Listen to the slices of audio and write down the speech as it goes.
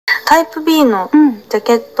タイプ B のジャ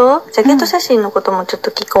ケット写真のこともちょっと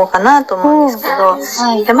聞こうかなと思うんですけど、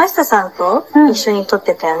山下さんと一緒に撮っ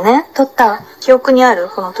てたよね。撮った。記憶にある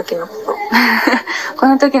この時のこと。こ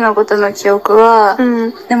の時のことの記憶は、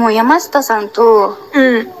でも山下さんと、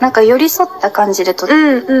なんか寄り添った感じで撮っ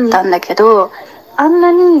たんだけど、あん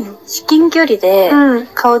なに至近距離で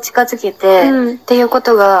顔近づけてっていうこ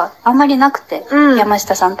とがあんまりなくて、山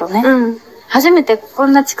下さんとね。初めてこ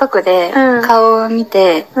んな近くで顔を見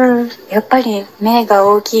て、やっぱり目が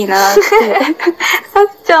大きいなって。さ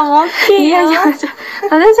くちゃんも大きいよ。いやいや、私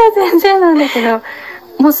は全然なんだけど、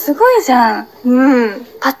もうすごいじゃん。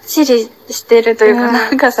パッチリしてるというか、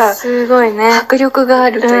なんかさ、すごいね。迫力があ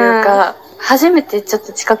るというか、初めてちょっ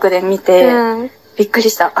と近くで見て、びっくり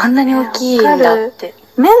した。あんなに大きいんだって。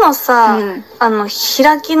目のさ、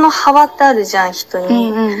開きの幅ってあるじゃん、人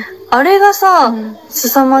に。あれがさ、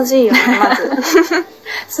凄まじいよね、まず。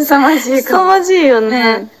凄まじいかも。凄まじいよ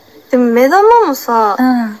ね。でも目玉もさ、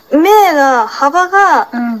幅が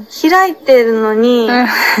開いてるのに、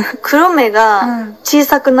黒目が小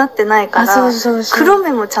さくなってないから、黒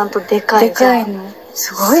目もちゃんとでかいじゃん。でかいの。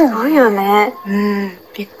すごいよね。すごいよね。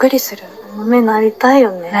びっくりする。目なりたい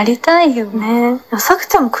よね。なりたいよね。さく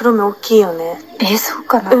ちゃんも黒目大きいよね。そう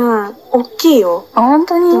かな。大きいよ。本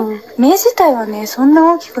当に目自体はね、そん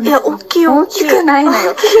な大きくない。いや、大きい。大きくないの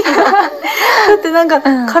よ。だってなんか、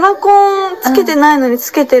カラコンつけてないのに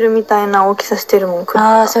つけてるみたいな大きさしてるもん、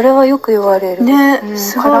ああ、それはよく言われる。ね、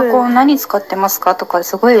カラコン何使ってますかとか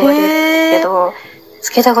すごい言われるけど、つ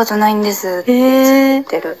けたことないんですって言っ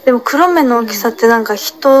てる。でも黒目の大きさってなんか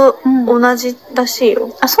人同じらしいよ。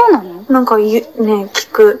あ、そうなの？なんかね、聞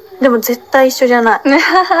く。でも絶対一緒じゃない。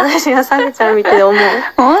私がさくちゃん見て思う。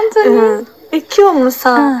本当に？今日も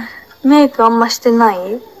さ、メイクあんましてな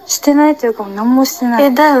い？してないというか何もしてな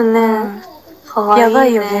い。だよね。やば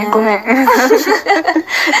いよね。ごめん。違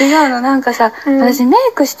うの、なんかさ、私メ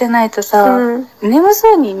イクしてないとさ、眠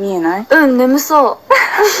そうに見えない？眠そ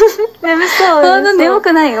う。眠そう。ほんと眠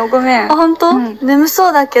くないよ、ごめん。あ、ほんと？眠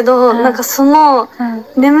そうだけど、なんかその、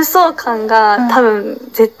眠そう感が多分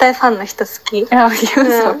絶対ファンの人好き。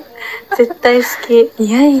絶対好き。い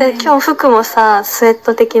やいや。今日服もさ、スウェッ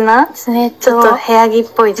ト的な？ちょっと部屋着っ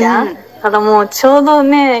ぽいじゃん？だからもうちょうど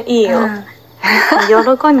ね、いいよ。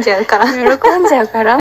喜んじゃうから。喜んじゃうから